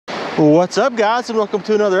What's up, guys, and welcome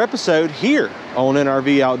to another episode here on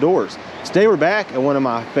NRV Outdoors. Today we're back at one of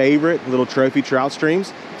my favorite little trophy trout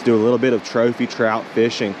streams to do a little bit of trophy trout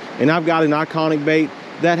fishing. And I've got an iconic bait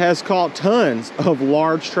that has caught tons of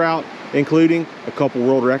large trout, including a couple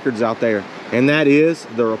world records out there. And that is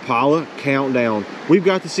the Raplal Countdown. We've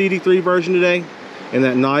got the CD-3 version today and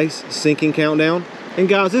that nice sinking countdown. And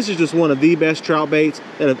guys, this is just one of the best trout baits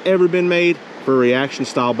that have ever been made for a reaction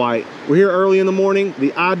style bite. We're here early in the morning,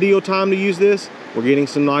 the ideal time to use this. We're getting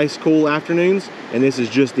some nice cool afternoons, and this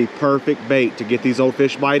is just the perfect bait to get these old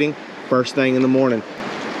fish biting first thing in the morning.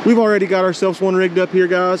 We've already got ourselves one rigged up here,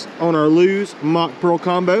 guys, on our Lews mach pearl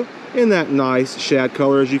combo in that nice shad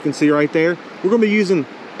color, as you can see right there. We're going to be using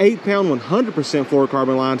 8-pound 100%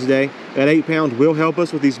 fluorocarbon line today. That 8-pound will help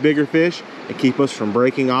us with these bigger fish and keep us from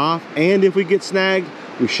breaking off, and if we get snagged,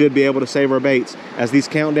 we should be able to save our baits, as these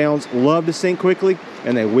countdowns love to sink quickly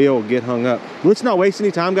and they will get hung up. Let's not waste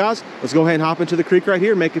any time, guys. Let's go ahead and hop into the creek right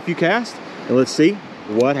here, make a few casts, and let's see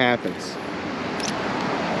what happens.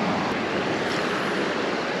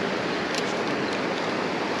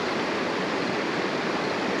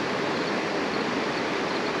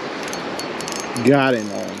 Got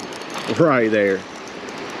him on right there.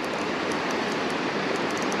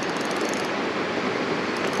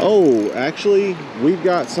 Oh, actually, we've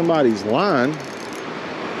got somebody's line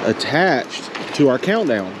attached to our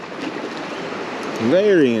countdown.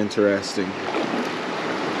 Very interesting.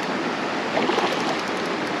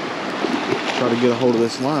 Try to get a hold of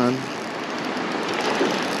this line.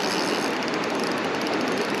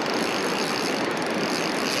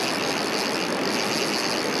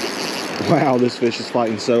 Wow, this fish is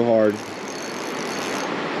fighting so hard.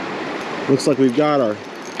 Looks like we've got our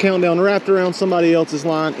countdown wrapped around somebody else's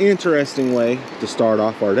line. Interesting way to start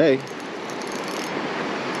off our day.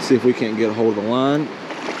 See if we can't get a hold of the line.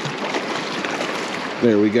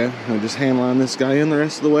 There we go. I'll just hand line this guy in the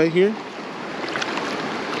rest of the way here.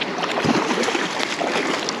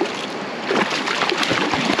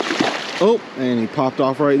 Oh, and he popped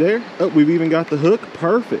off right there. Oh, we've even got the hook.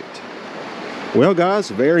 Perfect. Well, guys,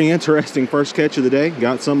 very interesting first catch of the day.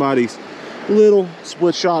 Got somebody's little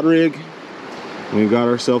split shot rig. We've got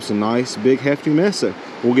ourselves a nice big hefty mess. So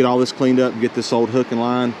we'll get all this cleaned up, get this old hook and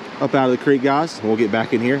line up out of the creek, guys. We'll get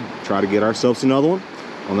back in here, try to get ourselves another one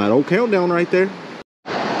on that old countdown right there.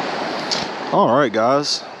 All right,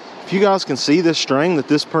 guys, if you guys can see this string that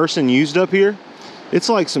this person used up here, it's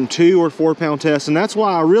like some 2 or 4 pound tests, and that's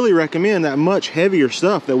why I really recommend that much heavier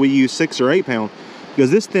stuff that we use 6 or 8 pound,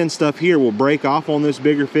 because this thin stuff here will break off on this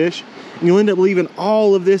bigger fish, and you'll end up leaving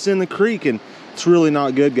all of this in the creek, and it's really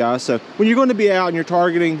not good, guys. So when you're going to be out and you're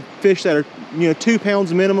targeting fish that are 2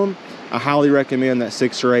 pounds minimum, I highly recommend that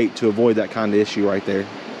 6 or 8 to avoid that kind of issue right there.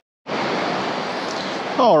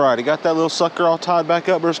 All right, I got that little sucker all tied back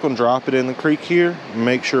up. We're just going to drop it in the creek here,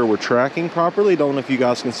 make sure we're tracking properly. Don't know if you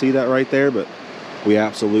guys can see that right there, but we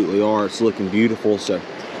absolutely are. It's looking beautiful. So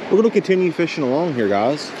we're going to continue fishing along here,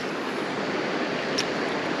 guys.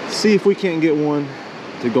 See if we can't get one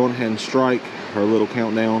to go ahead and strike our little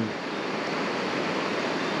countdown.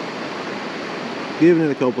 Giving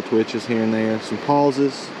it a couple twitches here and there, some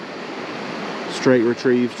pauses, straight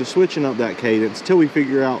retrieves, just switching up that cadence till we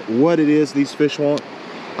figure out what it is these fish want.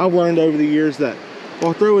 I've learned over the years that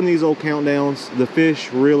while throwing these old countdowns, the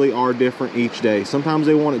fish really are different each day. Sometimes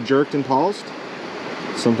they want it jerked and paused.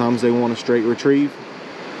 Sometimes they want a straight retrieve.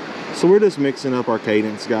 So we're just mixing up our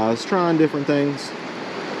cadence, guys, trying different things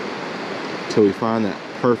till we find that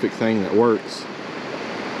perfect thing that works.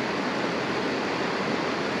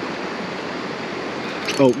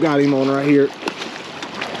 Oh, got him on right here.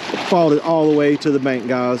 Followed it all the way to the bank,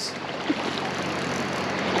 guys.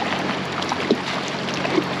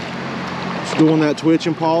 Just doing that twitch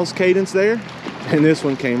and pause cadence there. And this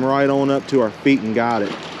one came right on up to our feet and got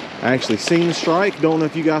it. I actually seen the strike. Don't know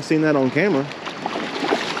if you guys seen that on camera.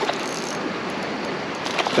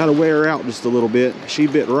 Got to wear her out just a little bit. She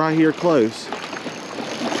bit right here close.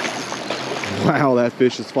 Wow, that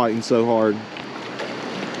fish is fighting so hard.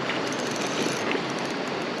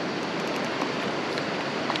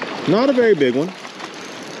 Not a very big one.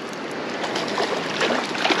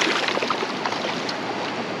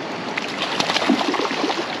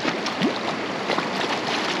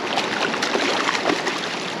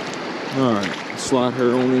 All right, slide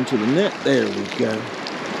her on into the net. There we go.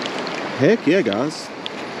 Heck yeah, guys.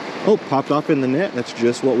 Oh, popped off in the net. That's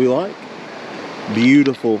just what we like.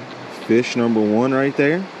 Beautiful fish number 1 right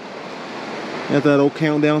there. Got that old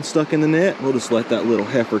countdown stuck in the net. We'll just let that little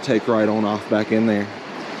heifer take right on off back in there.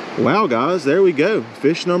 Wow, guys, there we go.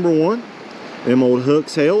 Fish number 1. Them old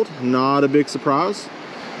hooks held. Not a big surprise.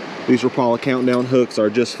 These Rapala countdown hooks are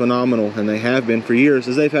just phenomenal, and they have been for years,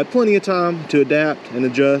 as they've had plenty of time to adapt and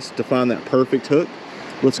adjust to find that perfect hook.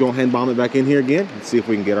 Let's go ahead and bomb it back in here again and see if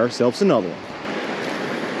we can get ourselves another one.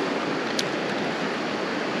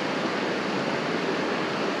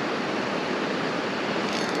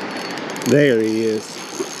 There he is.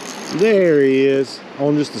 There he is,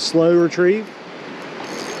 on just a slow retrieve.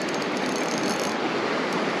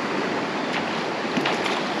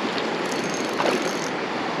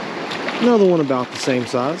 Another one about the same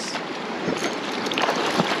size.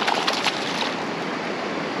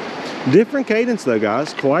 Different cadence though,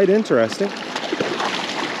 guys, quite interesting.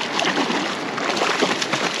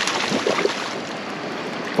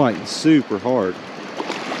 Fighting super hard.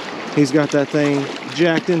 He's got that thing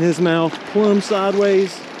jacked in his mouth, plumb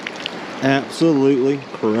sideways. Absolutely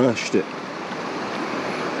crushed it.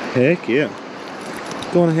 Heck yeah.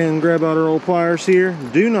 Going ahead and grab out our old pliers here.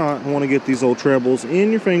 Do not want to get these old trebles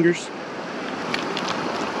in your fingers.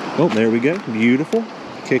 Oh, there we go. Beautiful.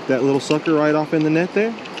 Kick that little sucker right off in the net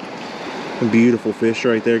there. A beautiful fish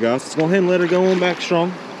right there, guys. Let's go ahead and let her go on back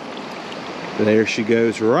strong. There she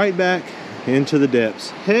goes, right back into the depths.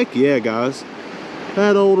 Heck yeah, guys.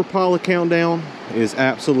 That old Rapala countdown is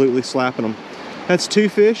absolutely slapping them. That's 2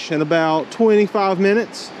 fish in about 25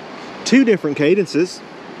 minutes. 2 different cadences.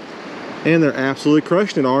 And they're absolutely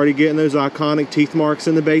crushing it. Already getting those iconic teeth marks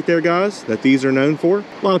in the bait there, guys, that these are known for.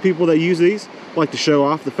 A lot of people that use these like to show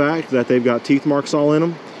off the fact that they've got teeth marks all in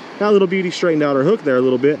them. That little beauty straightened out our hook there a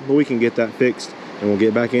little bit, but we can get that fixed, and we'll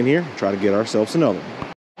get back in here and try to get ourselves another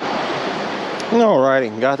one.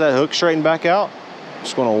 Alrighty, got that hook straightened back out.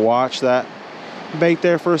 Just gonna watch that bait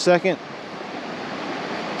there for a second.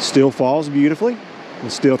 Still falls beautifully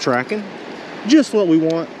and still tracking. Just what we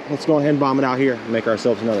want. Let's go ahead and bomb it out here and make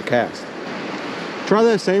ourselves another cast. Try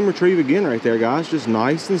that same retrieve again right there, guys. Just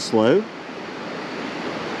nice and slow.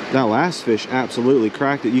 That last fish absolutely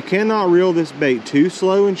cracked it. You cannot reel this bait too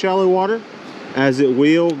slow in shallow water, as it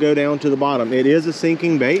will go down to the bottom. It is a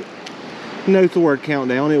sinking bait. Note the word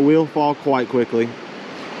countdown. It will fall quite quickly,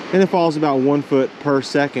 and it falls about 1 foot per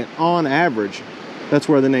second on average. That's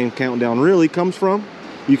where the name countdown really comes from.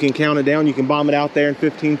 You can count it down. You can bomb it out there in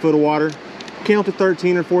 15 foot of water. Count to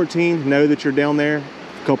 13 or 14. Know that you're down there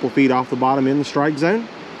a couple feet off the bottom in the strike zone,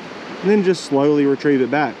 and then just slowly retrieve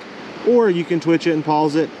it back. Or you can twitch it and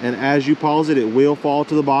pause it, and as you pause it, it will fall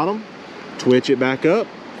to the bottom. Twitch it back up.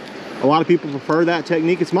 A lot of people prefer that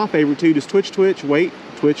technique. It's my favorite too. Just twitch, twitch, wait,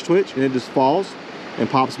 twitch, twitch, and it just falls and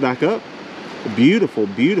pops back up. A beautiful,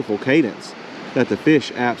 beautiful cadence that the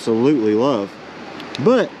fish absolutely love.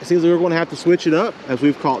 But it seems like we're going to have to switch it up, as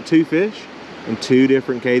we've caught 2 fish in 2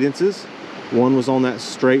 different cadences. One was on that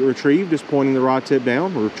straight retrieve, just pointing the rod tip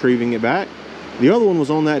down, retrieving it back. The other one was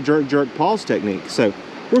on that jerk, jerk, pause technique. So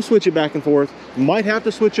we'll switch it back and forth. Might have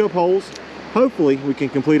to switch up holes. Hopefully we can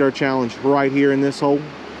complete our challenge right here in this hole.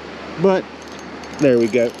 But there we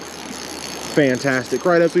go. Fantastic.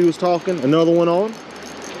 Right as we was talking, another one on.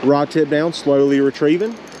 Rod tip down, slowly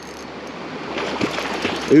retrieving.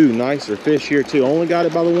 Ooh, nicer fish here too. Only got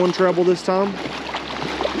it by the 1 treble this time.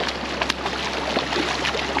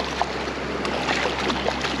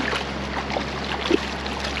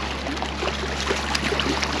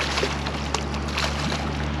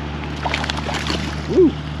 Ooh,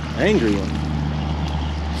 angry one.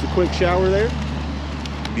 Just a quick shower there.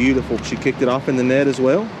 Beautiful. She kicked it off in the net as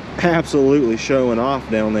well. Absolutely showing off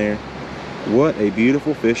down there. What a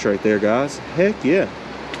beautiful fish right there, guys. Heck yeah.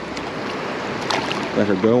 Let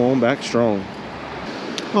her go on back strong.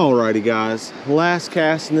 Alrighty, guys. Last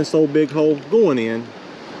cast in this old big hole going in.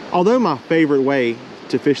 Although my favorite way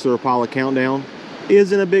to fish the Rapala countdown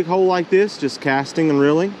is in a big hole like this, just casting and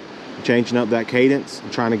reeling, changing up that cadence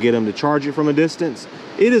and trying to get them to charge it from a distance.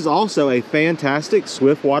 It is also a fantastic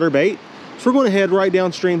swift water bait. So we're going to head right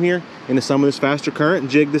downstream here into some of this faster current and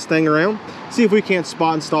jig this thing around. See if we can't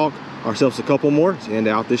spot and stalk ourselves a couple more to end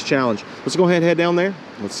out this challenge. Let's go ahead and head down there.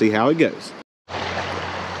 Let's see how it goes.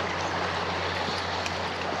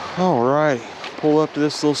 Alrighty, pull up to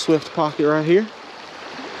this little swift pocket right here.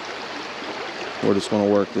 We're just going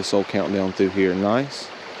to work this old countdown through here, nice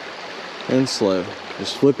and slow.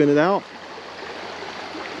 Just flipping it out,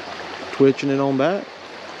 twitching it on back.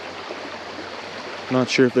 Not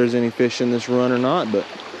sure if there's any fish in this run or not, but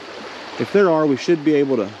if there are, we should be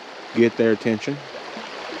able to get their attention.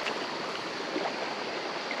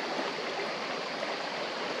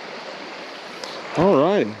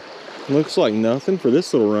 Alrighty, looks like nothing for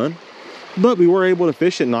this little run, but we were able to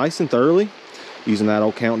fish it nice and thoroughly using that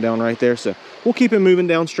old countdown right there. So we'll keep it moving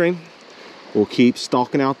downstream. We'll keep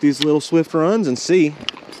stalking out these little swift runs and see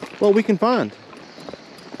what we can find.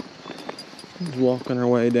 Just walking our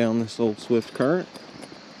way down this old swift current,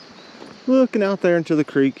 looking out there into the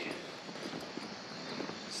creek,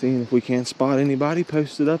 seeing if we can't spot anybody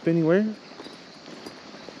posted up anywhere.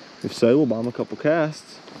 If so, we'll bomb a couple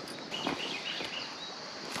casts.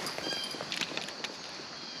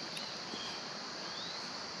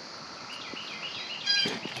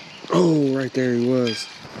 Oh, right there he was.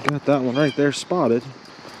 Got that one right there spotted.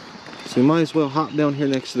 So we might as well hop down here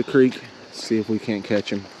next to the creek, see if we can't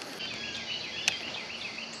catch him.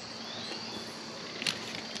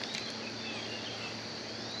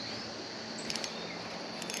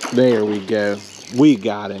 There we go. We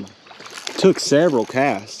got him. Took several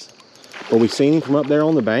casts, but we seen him from up there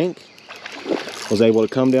on the bank. Was able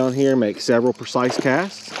to come down here and make several precise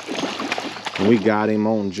casts. And we got him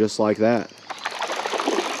on just like that.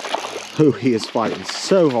 Oh, he is fighting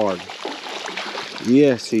so hard.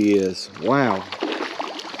 Yes, he is. Wow.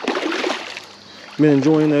 Been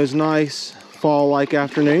enjoying those nice fall-like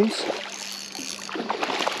afternoons.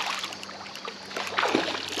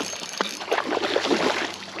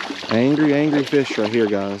 Angry, angry fish right here,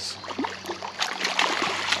 guys.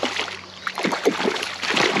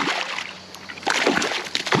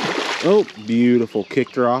 Oh, beautiful.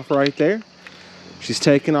 Kicked her off right there. She's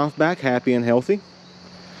taking off back happy and healthy.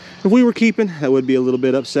 If we were keeping, that would be a little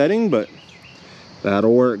bit upsetting, but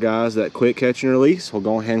that'll work, guys. That quick catch and release, we'll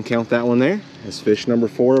go ahead and count that one there as fish number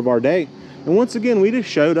 4 of our day. And once again, we just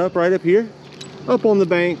showed up right up here, up on the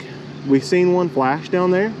bank. We seen one flash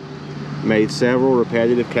down there. Made several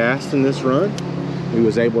repetitive casts in this run. We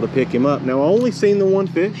was able to pick him up. Now, I only seen the one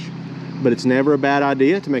fish, but it's never a bad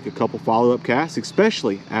idea to make a couple follow-up casts,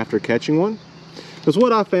 especially after catching one. Because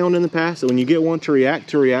what I found in the past, that when you get one to react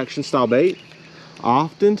to reaction style bait,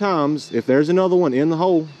 oftentimes, if there's another one in the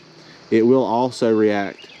hole, it will also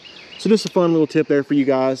react. So just a fun little tip there for you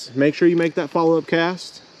guys. Make sure you make that follow-up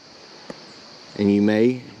cast, and you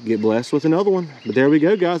may get blessed with another one. But there we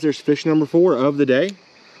go, guys. There's fish number 4 of the day.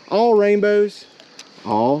 All rainbows,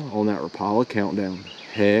 all on that Rapala countdown.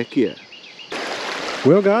 Heck yeah.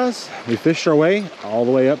 Well, guys, we fished our way all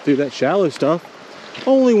the way up through that shallow stuff.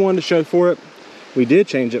 Only one to show for it. We did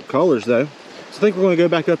change up colors though. So I think we're going to go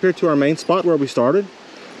back up here to our main spot where we started.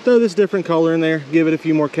 Throw this different color in there, give it a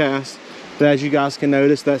few more casts. But as you guys can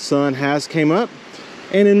notice, that sun has came up.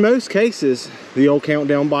 And in most cases, the old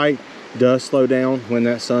countdown bite does slow down when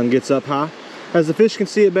that sun gets up high. As the fish can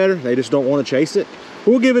see it better, they just don't want to chase it.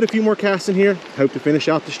 We'll give it a few more casts in here. Hope to finish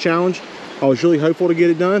out this challenge. I was really hopeful to get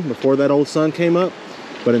it done before that old sun came up.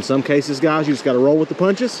 But in some cases, guys, you just got to roll with the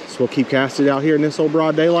punches. So we'll keep casting it out here in this old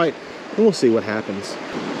broad daylight, and we'll see what happens.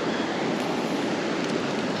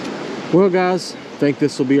 Well, guys, I think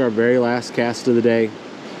this will be our very last cast of the day.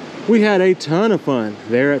 We had a ton of fun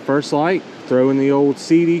there at first light, throwing the old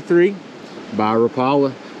CD-3 by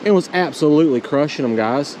Rapala, and was absolutely crushing them,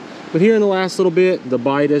 guys. But here in the last little bit, the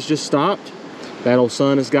bite has just stopped. That old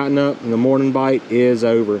sun has gotten up and the morning bite is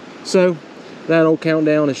over. So that old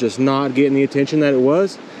countdown is just not getting the attention that it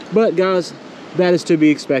was. But guys, that is to be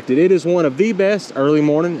expected. It is one of the best early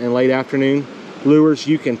morning and late afternoon lures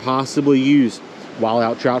you can possibly use while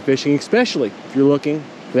out trout fishing, especially if you're looking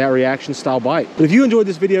for that reaction style bite. But if you enjoyed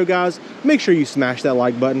this video, guys, make sure you smash that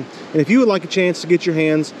like button. And if you would like a chance to get your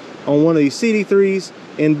hands on one of these CD3s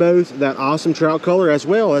in both that awesome trout color as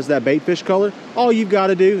well as that bait fish color, all you've got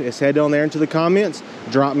to do is head down there into the comments,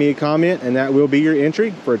 drop me a comment, and that will be your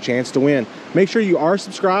entry for a chance to win. Make sure you are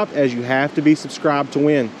subscribed, as you have to be subscribed to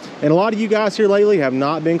win. And a lot of you guys here lately have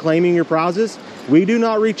not been claiming your prizes. We do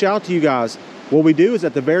not reach out to you guys. What we do is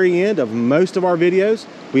at the very end of most of our videos,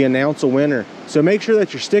 we announce a winner. So make sure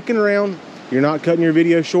that you're sticking around, you're not cutting your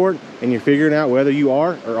video short, and you're figuring out whether you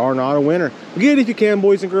are or are not a winner. Get it if you can,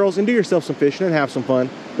 boys and girls, and do yourself some fishing and have some fun.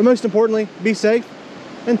 But most importantly, be safe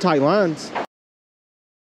and tight lines.